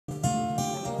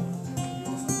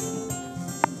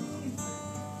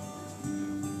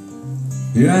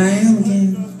Here I am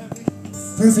again,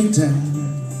 perfect time.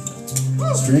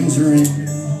 Strings are in,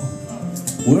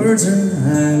 words are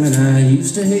rhyming. I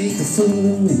used to hate the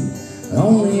fooling me.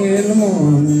 Only in the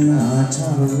morning I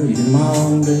tolerate him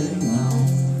all day long.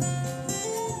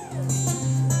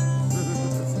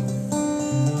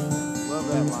 Love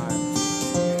that line.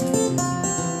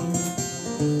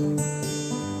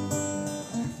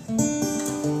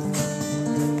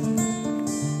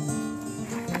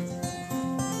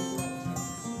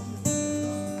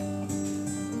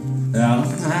 Down on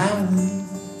the highway,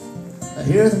 I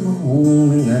hear the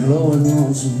moaning that low and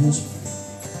lonesome history.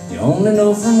 You only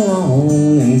know from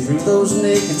longing through those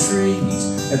naked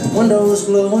trees that the windows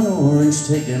glowing orange,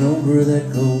 taking over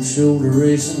that cold shoulder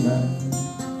racing by.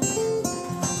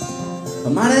 I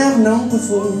might have known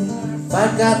before, if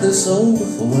I got this old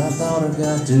before, I thought I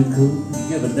got too cool to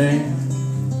give a damn.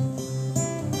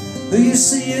 Who you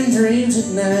see in dreams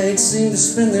at night seem to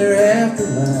spend their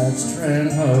afterlives trying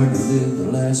hard to live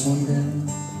the last one down.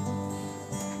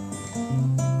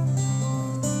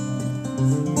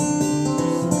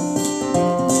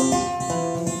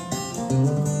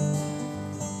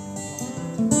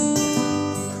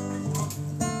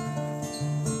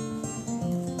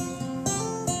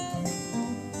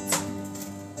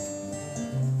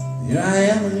 Here I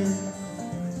am again,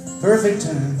 perfect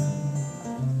time.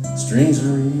 Strings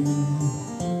are in,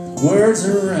 words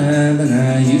are rhyming.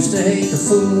 I used to hate the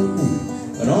fool of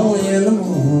me, but only in the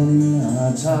morning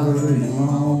I tolerate him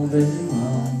all day long.